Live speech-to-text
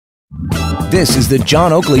This is the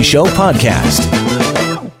John Oakley Show podcast.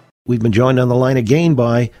 We've been joined on the line again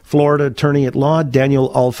by Florida Attorney at Law, Daniel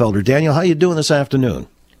Uhlfelder. Daniel, how you doing this afternoon?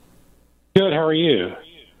 Good. How are you?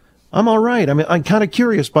 I'm all right. I'm kind of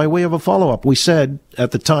curious by way of a follow-up. We said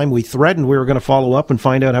at the time we threatened we were going to follow up and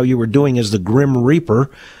find out how you were doing as the Grim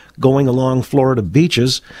Reaper going along Florida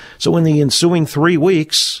beaches. So in the ensuing 3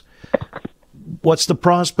 weeks, what's the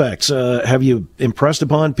prospects? Have you impressed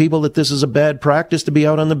upon people that this is a bad practice to be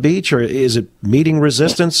out on the beach, or is it meeting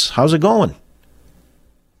resistance? How's it going?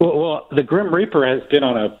 Well, the Grim Reaper has been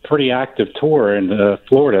on a pretty active tour in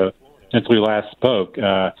Florida since we last spoke.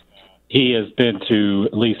 He has been to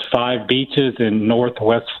at least 5 beaches in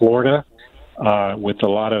Northwest Florida with a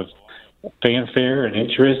lot of fanfare and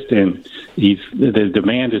interest, and the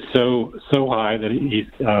demand is so high that he's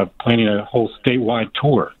planning a whole statewide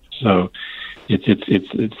tour. So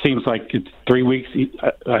it seems like it's 3 weeks.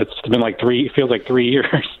 It's been like it feels like 3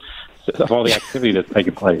 years of all the activity that's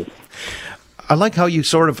taking place. I like how you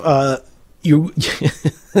sort of you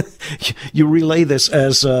you relay this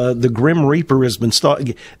as the Grim Reaper has been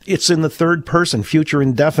it's in the third person, future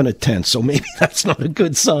indefinite tense, so maybe that's not a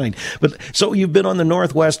good sign. But so you've been on the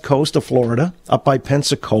northwest coast of Florida, up by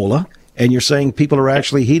Pensacola, and you're saying people are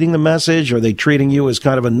actually heeding the message? Are they treating you as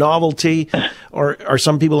kind of a novelty? Or are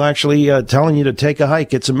some people actually telling you to take a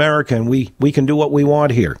hike? It's America, and we can do what we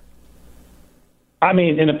want here. I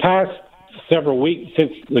mean, in the past several weeks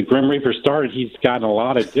since the Grim Reaper started, he's gotten a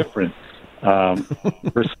lot of different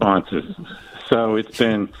responses. So it's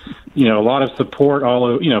been, a lot of support all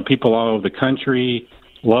over, people all over the country,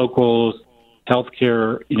 locals,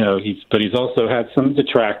 healthcare, but he's also had some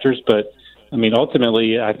detractors. But I mean,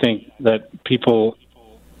 ultimately, I think that people,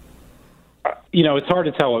 it's hard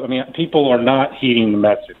to tell. I mean, people are not heeding the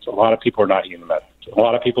message. A lot of people are not heeding the message. A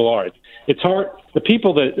lot of people are. It's hard. The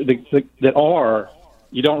people that are,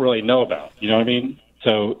 you don't really know about. You know what I mean?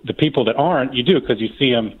 So the people that aren't, you do, because you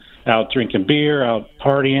see them out drinking beer, out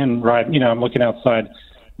partying, riding. I'm looking outside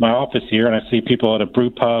my office here, and I see people at a brew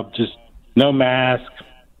pub, just no mask,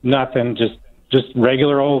 nothing, just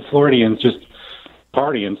regular old Floridians, just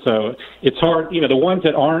partying. So it's hard. The ones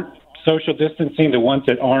that aren't social distancing, the ones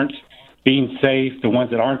that aren't being safe, the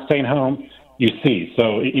ones that aren't staying home, you see.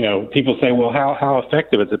 So, people say, well, how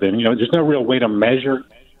effective has it been? There's no real way to measure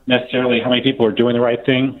necessarily how many people are doing the right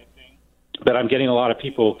thing. But I'm getting a lot of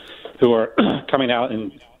people who are coming out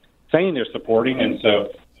and saying they're supporting. And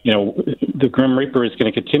so, the Grim Reaper is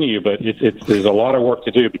going to continue, but there's a lot of work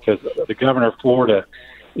to do because the governor of Florida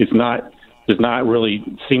does not really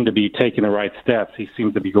seem to be taking the right steps. He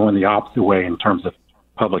seems to be going the opposite way in terms of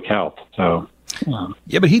public health. So,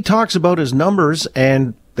 yeah, but he talks about his numbers,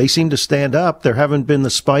 and they seem to stand up. There haven't been the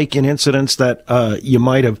spike in incidents that you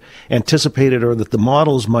might have anticipated or that the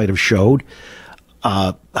models might have showed.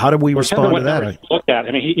 How do we respond to that? Look at.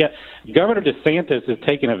 I mean, Governor DeSantis is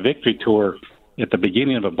taking a victory tour at the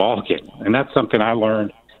beginning of a ball game, and that's something I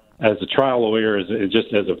learned as a trial lawyer,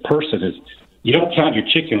 just as a person, is you don't count your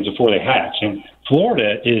chickens before they hatch. And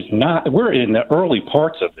Florida is not. We're in the early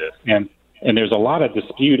parts of this, and there's a lot of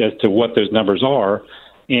dispute as to what those numbers are.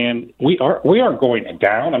 And we are going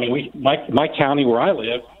down. I mean, my county where I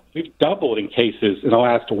live, we've doubled in cases in the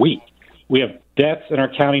last week. We have deaths in our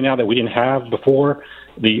county now that we didn't have before.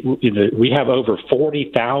 We have over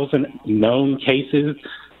 40,000 known cases.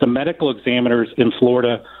 The medical examiners in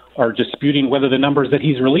Florida are disputing whether the numbers that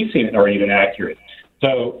he's releasing are even accurate.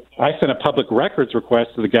 So I sent a public records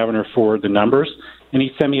request to the governor for the numbers, and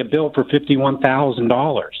he sent me a bill for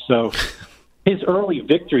 $51,000. So his early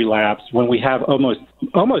victory laps, when we have almost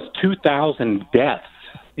 2,000 deaths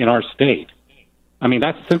in our state. I mean,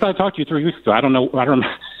 that's since I talked to you 3 weeks ago. I don't know.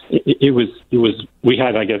 It was. We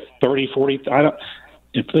had, I guess, 30, 40.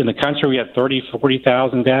 In the country, we had 30,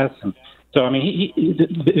 40,000 deaths. And so, I mean,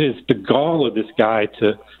 it is the gall of this guy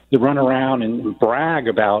to run around and brag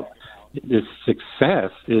about this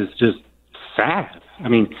success is just sad. I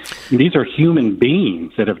mean, these are human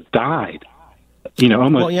beings that have died.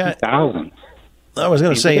 Almost 2,000. I was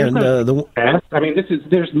going to say, I mean,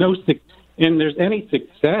 there's any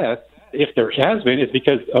success, if there has been, it's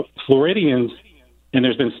because Floridians, and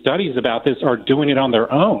there's been studies about this, are doing it on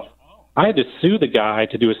their own. I had to sue the guy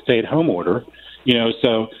to do a stay-at-home order,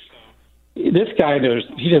 so this guy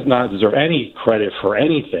he does not deserve any credit for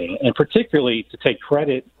anything, and particularly to take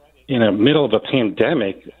credit in the middle of a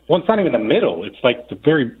pandemic. Well, it's not even the middle. It's like the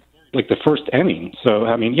first inning. So,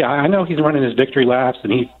 I mean, yeah, I know he's running his victory laps,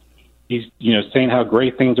 and he's saying how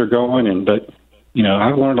great things are going, but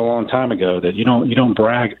I've learned a long time ago that you don't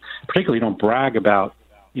brag, particularly you don't brag about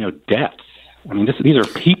deaths. I mean, these are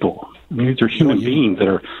people. I mean, these are human beings that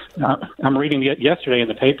are. I'm reading yesterday in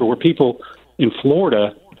the paper where people in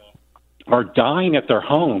Florida are dying at their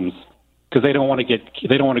homes because they don't want to go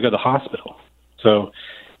to the hospital. So,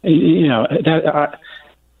 it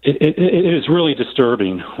is really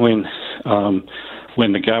disturbing when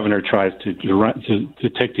the governor tries to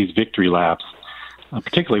take these victory laps,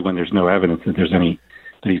 particularly when there's no evidence that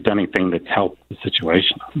he's done anything to help the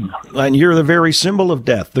situation. And you're the very symbol of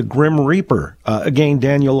death, the Grim Reaper. Again,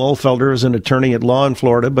 Daniel Uhlfelder is an attorney at law in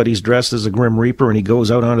Florida, but he's dressed as a Grim Reaper, and he goes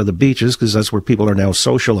out onto the beaches because that's where people are now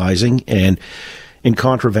socializing, and in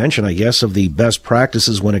contravention, I guess, of the best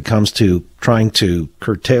practices when it comes to trying to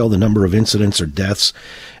curtail the number of incidents or deaths,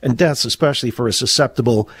 and deaths especially for a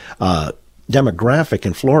susceptible demographic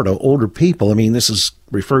in Florida, older people. I mean, this is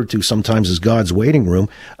referred to sometimes as God's waiting room,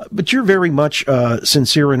 but you're very much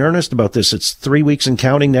sincere and earnest about this. It's 3 weeks and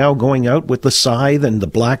counting now, going out with the scythe and the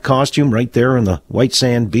black costume right there on the white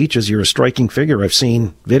sand beaches. You're a striking figure. I've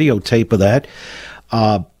seen videotape of that.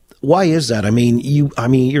 Why is that? I mean,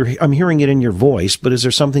 I'm hearing it in your voice, but is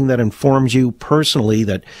there something that informs you personally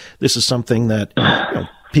that this is something that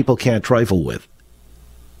people can't trifle with?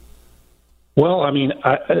 Well, I mean,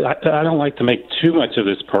 I don't like to make too much of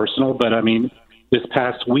this personal, but I mean, this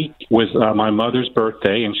past week was my mother's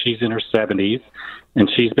birthday, and she's in her 70s,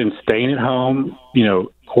 and she's been staying at home,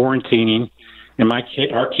 quarantining. And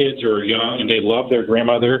our kids are young, and they love their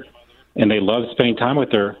grandmother, and they love spending time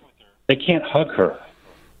with her. They can't hug her.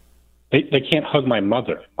 They can't hug my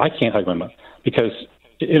mother. I can't hug my mother because,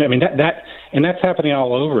 I mean, and that's happening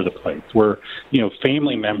all over the place where,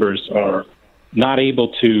 family members are not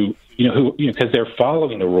able to, because they're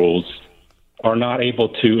following the rules, are not able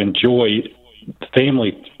to enjoy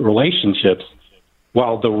family relationships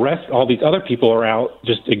while all these other people are out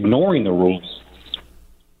just ignoring the rules.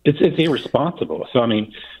 It's irresponsible. So, I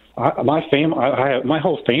mean, my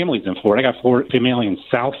whole family's in Florida. I got family in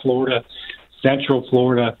South Florida, Central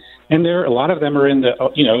Florida, and a lot of them are in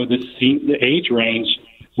the age range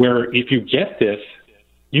where if you get this,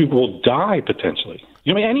 you will die potentially.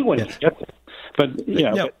 I mean, anyone can get this, but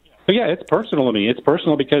but yeah, it's personal to me. It's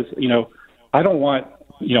personal because I don't want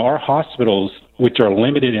our hospitals, which are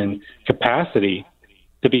limited in capacity,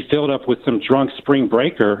 to be filled up with some drunk spring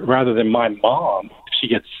breaker rather than my mom if she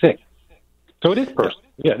gets sick. So it is personal.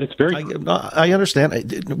 Yeah, it's very. I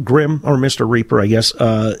understand. Grim or Mr. Reaper, I guess.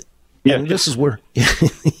 Yeah, and this is where,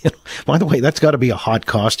 by the way, that's got to be a hot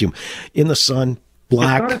costume. In the sun,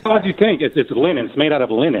 black. It's not as hot as you think. It's linen. It's made out of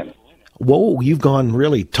linen. Whoa, you've gone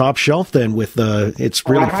really top shelf then with it's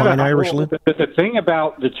really fine Irish linen. The thing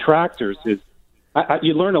about the tractors is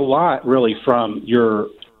you learn a lot really from your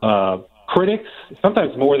critics,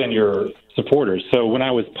 sometimes more than your supporters. So when I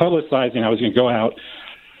was publicizing I was going to go out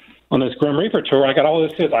on this Grim Reaper tour, I got all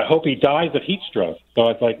this I hope he dies of heat stroke. So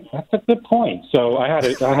I was like, that's a good point. So I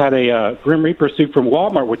had a Grim Reaper suit from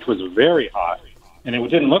Walmart, which was very hot, and it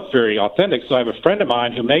didn't look very authentic. So I have a friend of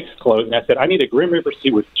mine who makes clothes, and I said, I need a Grim Reaper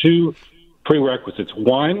suit with two prerequisites.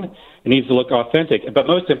 One, it needs to look authentic, but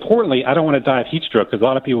most importantly, I don't want to die of heat stroke because a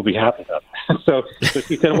lot of people will be happy about it. So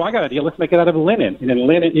she said, well, I got an idea. Let's make it out of linen. And in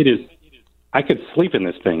linen, I could sleep in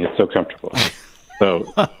this thing. It's so comfortable.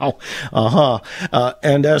 So,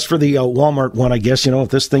 and as for the Walmart one, I guess, if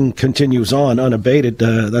this thing continues on unabated,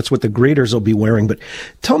 that's what the greeters will be wearing. But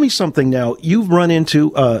tell me something now. You've run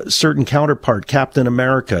into a certain counterpart, Captain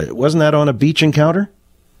America. Wasn't that on a beach encounter?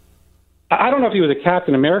 I don't know if he was a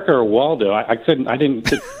Captain America or Waldo. I didn't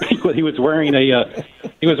think what he was wearing.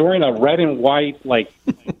 He was wearing a red and white,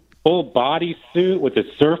 full body suit with a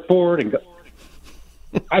surfboard and.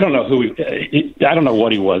 I don't know I don't know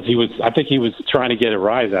what he was. I think he was trying to get a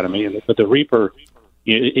rise out of me. But the Reaper,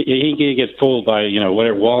 he can get fooled by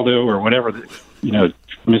whatever Waldo or whatever,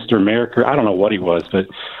 Mr. America. I don't know what he was, but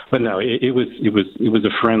no, it was a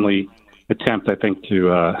friendly attempt, I think,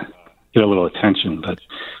 to get a little attention.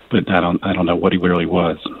 But I don't know what he really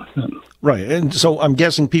was. Right, and so I'm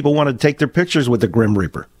guessing people wanted to take their pictures with the Grim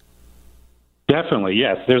Reaper. Definitely,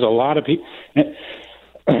 yes. There's a lot of people.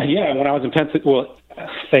 Yeah, when I was in Pennsylvania,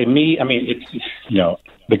 say me, I mean, it's,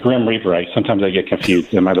 the Grim Reaper. Sometimes I get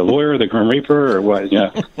confused. Am I the lawyer, the Grim Reaper, or what?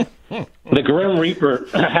 Yeah. The Grim Reaper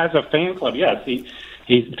has a fan club, yes.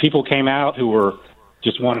 People came out who were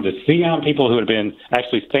just wanted to see him, people who had been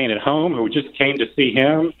actually staying at home who just came to see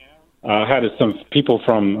him. Had some people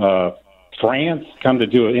from France come to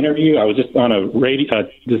do an interview. I was just on a radio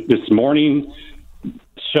this morning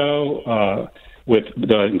show with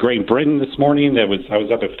Great Britain this morning. I was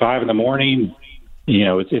up at 5 a.m.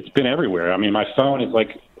 It's been everywhere. I mean, my phone is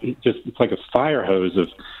it's like a fire hose of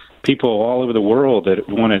people all over the world that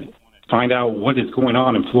want to find out what is going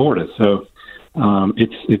on in Florida. So I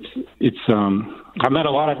met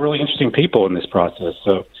a lot of really interesting people in this process.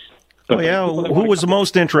 So Oh, yeah. Who was the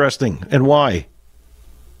most interesting and why?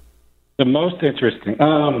 The most interesting?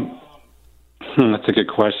 That's a good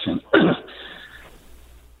question.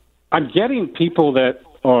 I'm getting people that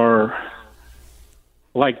are,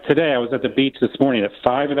 like today, I was at the beach this morning at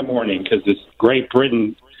 5 a.m. because this Great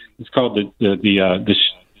Britain, it's called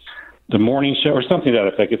the morning show or something to that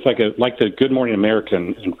effect. It's like the Good Morning America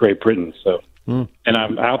in Great Britain. So, and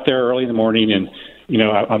I'm out there early in the morning, and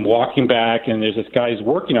I'm walking back, and there's this guy who's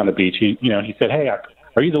working on the beach. He said, "Hey,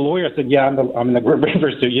 are you the lawyer?" I said, "Yeah, I'm in the Grim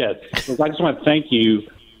River." So yes, I just want to thank you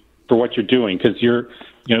for what you're doing because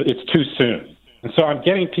it's too soon. And so I'm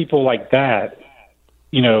getting people like that,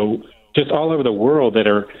 just all over the world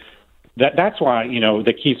that's why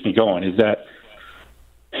that keeps me going is that.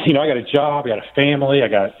 I got a job, I got a family, I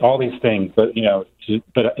got all these things, but to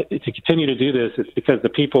continue to do this, it's because the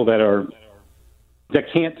people that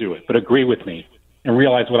can't do it but agree with me and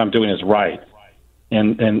realize what I'm doing is right,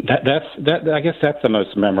 and that's I guess that's the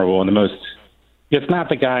most memorable and the most. It's not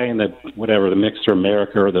the guy in the mixer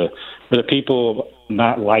America or the people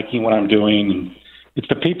not liking what I'm doing. It's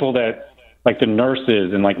the people that like the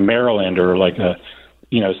nurses in like Maryland or like a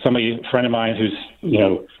friend of mine whose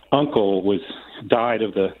uncle died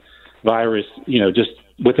of the virus, just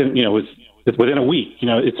within a week.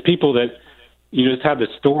 It's people that just have the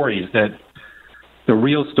stories the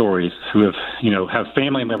real stories who have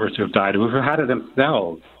family members who have died, who have had it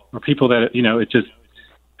themselves, or people that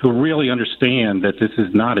who really understand that this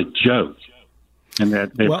is not a joke. And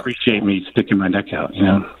that they appreciate me sticking my neck out,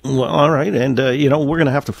 Well, all right. And, we're going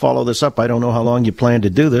to have to follow this up. I don't know how long you plan to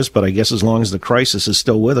do this, but I guess as long as the crisis is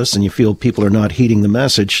still with us and you feel people are not heeding the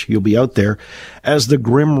message, you'll be out there. As the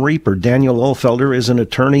Grim Reaper, Daniel Uhlfelder is an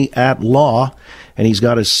attorney at law, and he's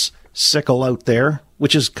got his sickle out there,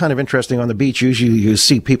 which is kind of interesting on the beach. Usually you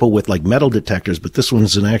see people with like metal detectors, but this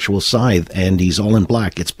one's an actual scythe, and he's all in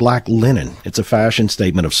black. It's black linen. It's a fashion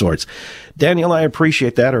statement of sorts. Daniel, I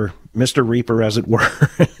appreciate that, or Mr. Reaper, as it were.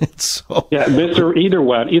 Yeah, Mr. Either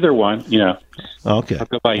one, Okay. I'll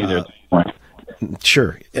go by either one.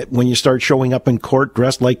 Sure. When you start showing up in court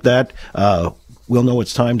dressed like that, we'll know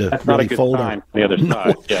it's time to that's really not a good fold sign up. The other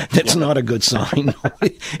side. Yeah. That's not a good sign.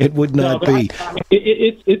 It would not be.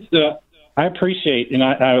 I appreciate, and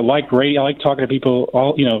I like radio. I like talking to people,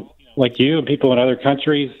 all like you and people in other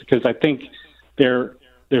countries, because I think they're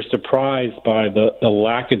surprised by the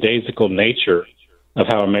lackadaisical nature of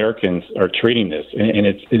how Americans are treating this, and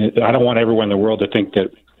I don't want everyone in the world to think that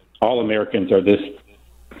all Americans are this,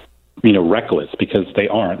 reckless, because they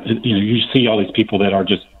aren't. You see all these people that are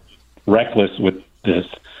just reckless with this,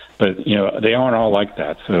 but they aren't all like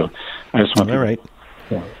that. So I just want. All right.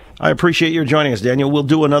 I appreciate your joining us, Daniel. We'll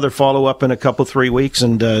do another follow-up in a couple, 3 weeks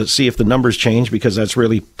and see if the numbers change, because that's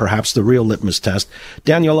really perhaps the real litmus test.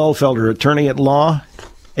 Daniel Uhlfelder, attorney at law,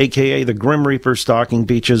 a.k.a. the Grim Reaper, stalking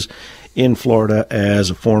beaches in Florida as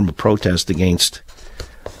a form of protest against,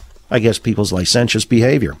 I guess, people's licentious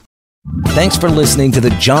behavior. Thanks for listening to the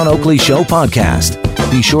John Oakley Show podcast.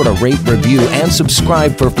 Be sure to rate, review, and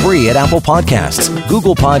subscribe for free at Apple Podcasts,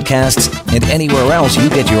 Google Podcasts, and anywhere else you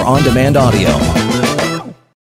get your on-demand audio.